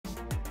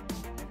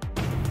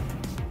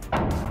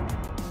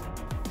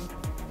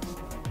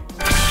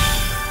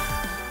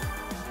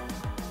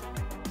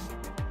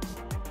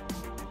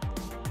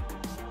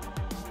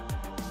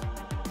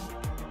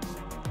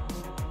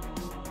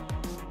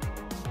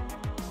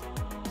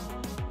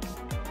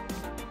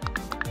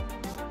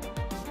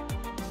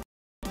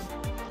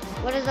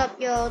What is up,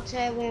 y'all?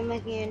 Today we're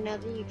making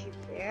another YouTube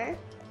video.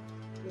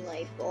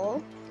 Play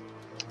ball.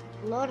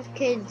 A lot of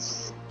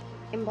kids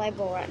in play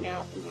ball right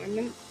now at the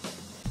moment.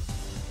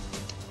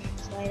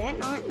 It's late at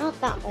night, not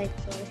that late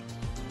though.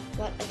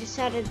 But I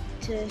decided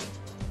to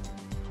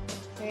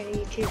create a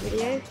YouTube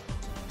video.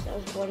 So I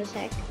was bored as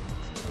heck.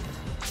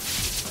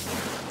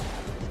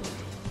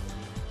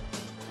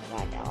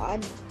 I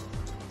died,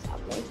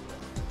 sadly.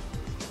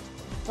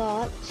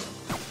 But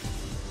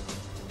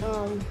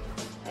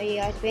how you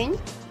guys been?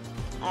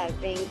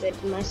 I've been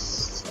good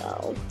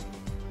myself.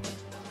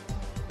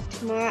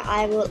 Tomorrow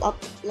I will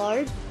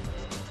upload.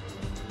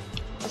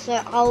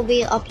 So I'll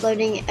be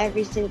uploading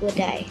every single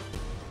day.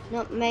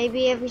 Not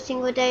maybe every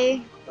single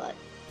day, but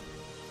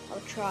I'll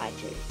try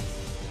to.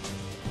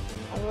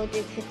 I will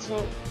do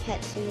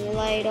Pet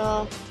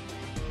Simulator.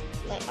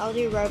 Like I'll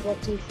do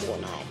Roblox and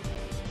Fortnite.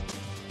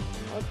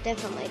 I'll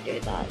definitely do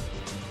that.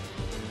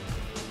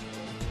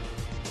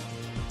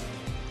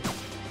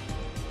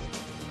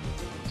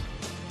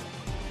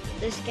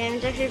 This game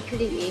is actually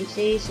pretty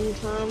easy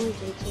sometimes,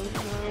 and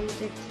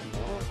sometimes it's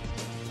not.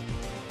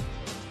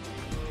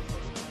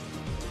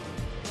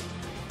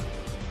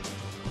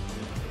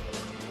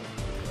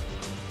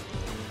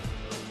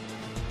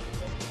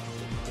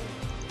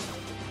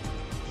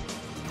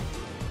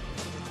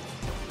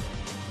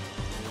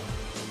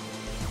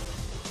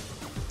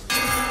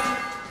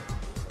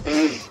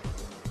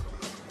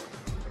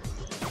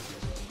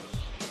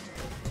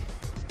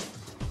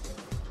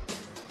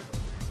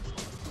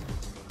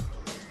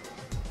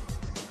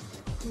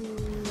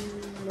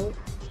 Nope.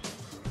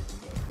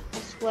 I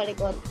swear to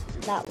God,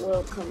 that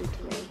will come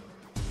to me.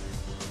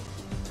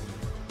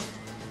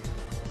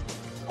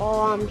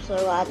 Oh, I'm so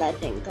glad that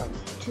didn't come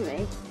to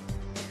me.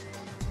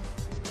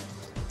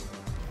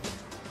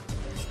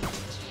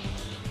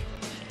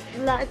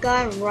 That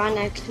guy right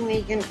next to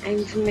me can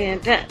aim for me, I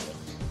bet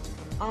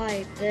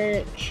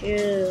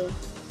you.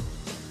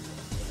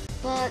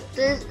 But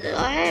this,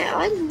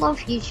 I love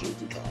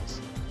YouTube,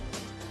 guys.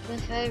 My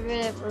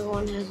favorite,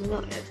 everyone has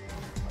known it.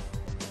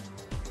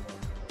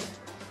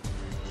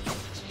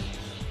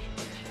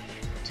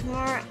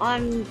 Tomorrow I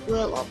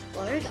will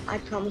upload, I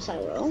promise I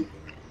will.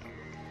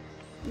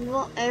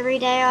 Not every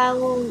day I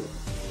will,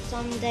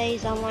 some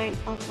days I won't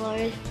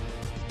upload.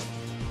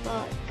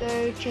 But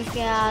go check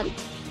out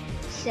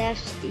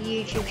Seth's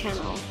YouTube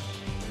channel.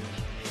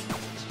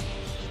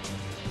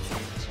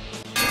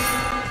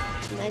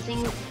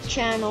 Amazing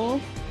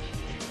channel.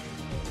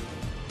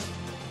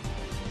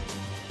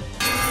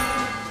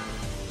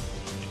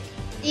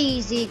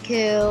 Easy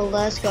kill,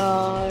 let's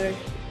go.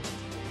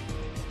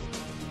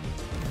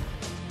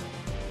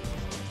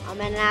 I'm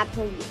an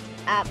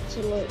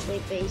absolutely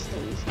beast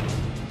in this.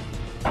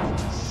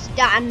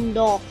 Stand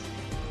off.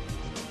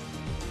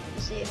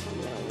 Let's see if I'm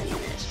gonna win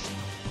this.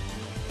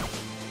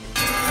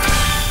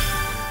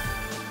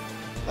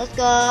 Let's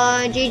go,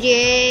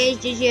 GG's,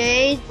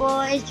 GG's,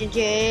 boys,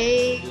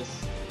 GG's.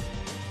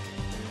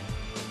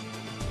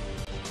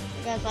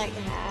 You guys like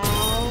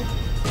how?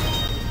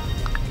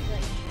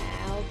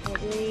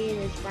 Probably, and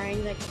his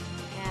brain's like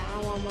how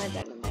I'm way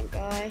better than that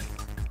guy.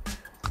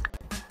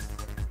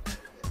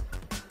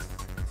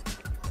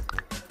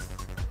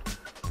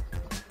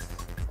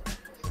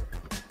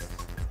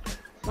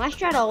 My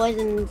strat always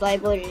in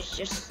Playboy is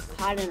just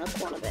hide in a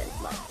corner bit,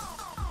 like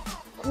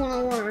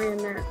corner in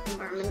that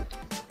environment.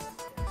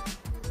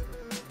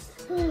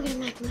 Oh, I'm gonna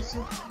make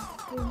myself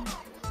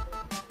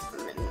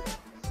I'm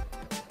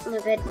in my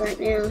bed right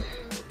now.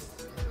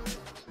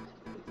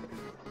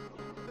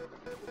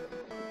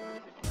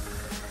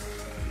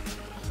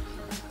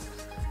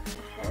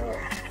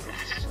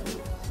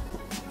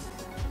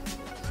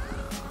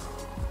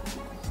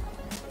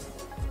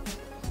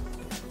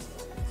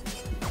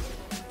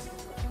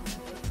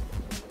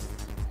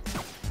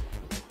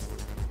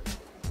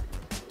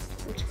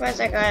 I'm surprised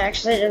that guy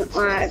actually didn't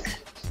lag.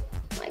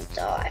 Like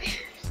die.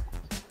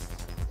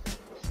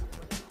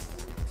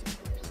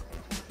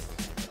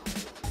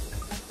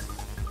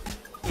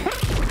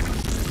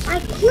 I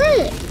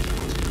quit!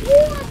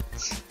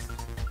 What?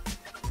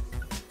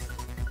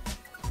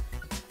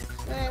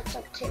 That's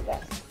not too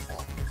bad.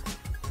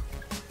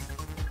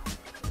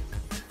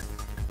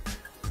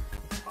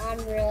 I'm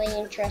really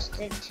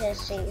interested to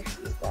see if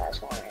you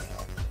guys want any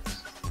of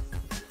these.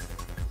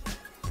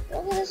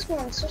 Look at this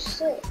one, so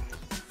sick.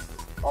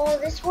 Oh,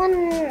 this one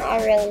I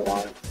really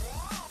want.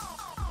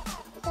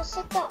 Look how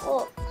sick that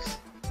looks.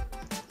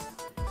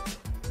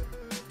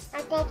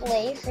 I can't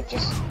believe for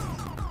just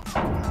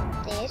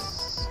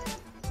this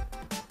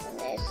and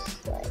this,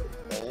 like,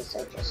 these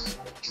are just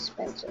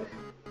expensive.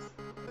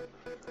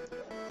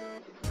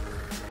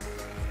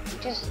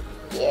 Just,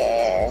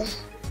 yeah.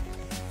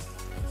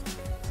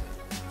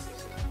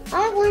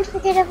 I won't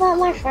forget about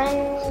my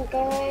friend,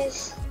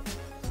 guys.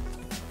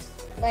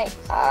 Like,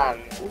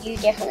 you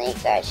definitely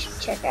guys should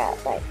check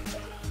out, like,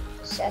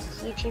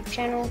 Seth's YouTube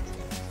channel.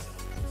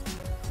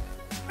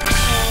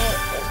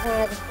 It's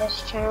one of the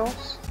best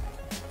channels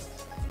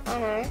I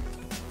know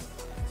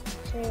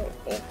to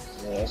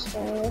exist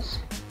in this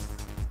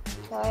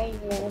entire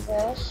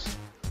universe.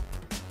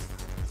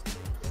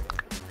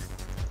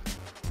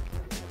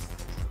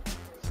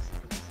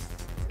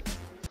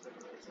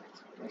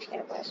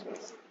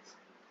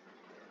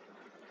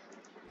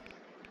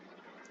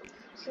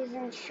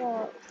 Season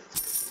short.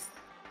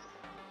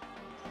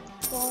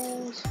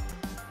 Coins.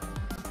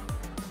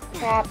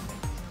 Crap.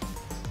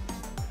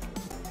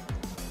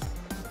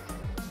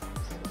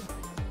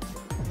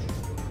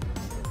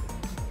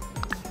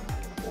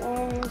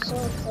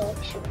 Sword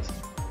collection.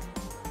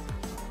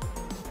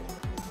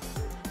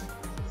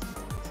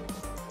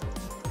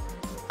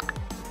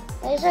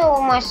 These are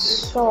all my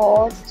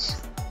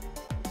swords.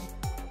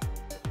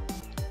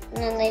 And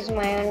then these are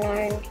my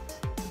unknown.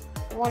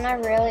 The one I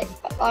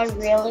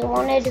really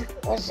wanted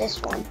was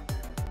this one.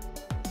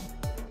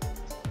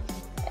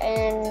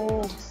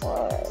 And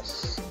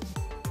was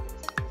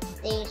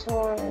these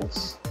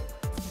ones.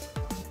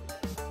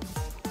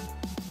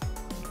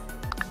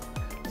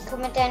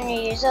 Comment down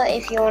your user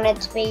if you want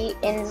it to be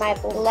in my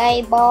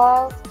belay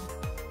bar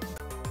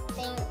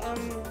thing,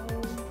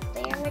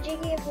 the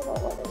emoji, I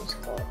forgot what it was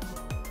called.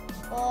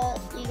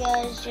 But you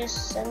guys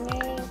just send me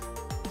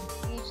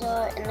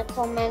user in the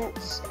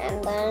comments,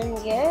 and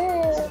then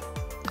yeah.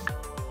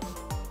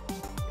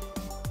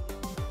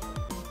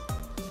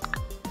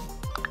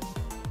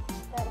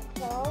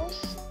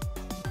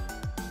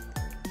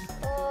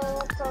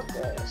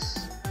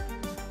 Progress.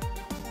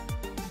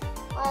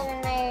 I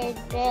haven't made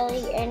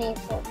barely any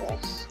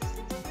progress.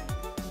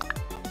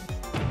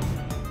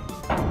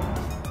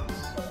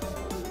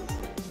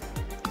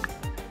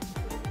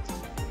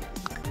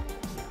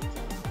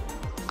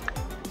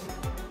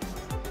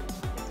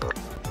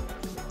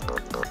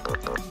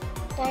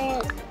 Dang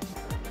it.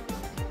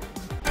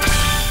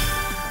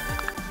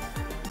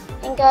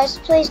 And guys,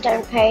 please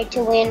don't pay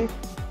to win.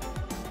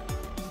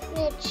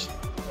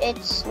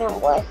 It's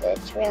not worth it.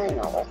 It's really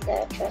not worth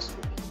it, trust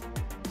me.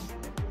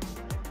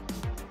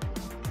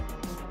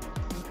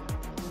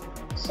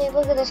 See,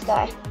 look at this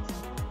guy.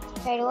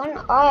 Pay to win?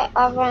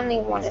 I've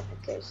only won it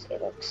because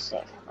it looks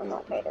sick. I'm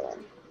not pay to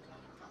win.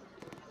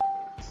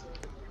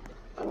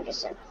 I'm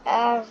just an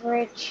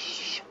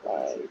average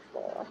blade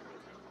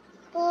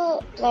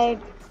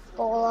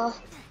baller.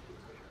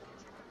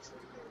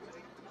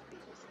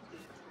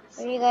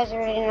 If you guys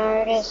already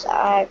noticed,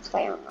 I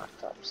play on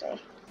laptop, so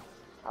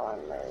I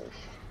won't move.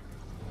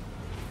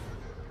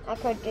 I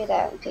could do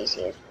that on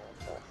PC as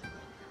well,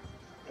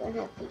 but I don't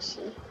have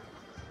PC.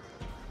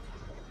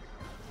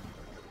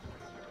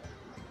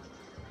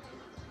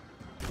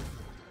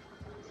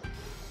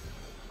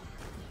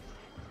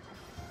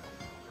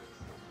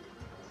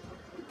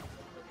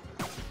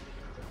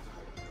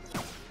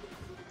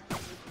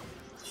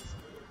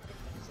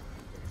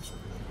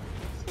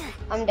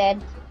 I'm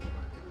dead.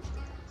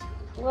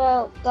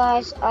 Well,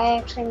 guys, I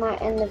actually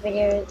might end the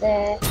video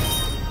there.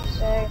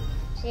 So,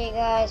 see you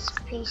guys.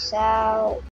 Peace out.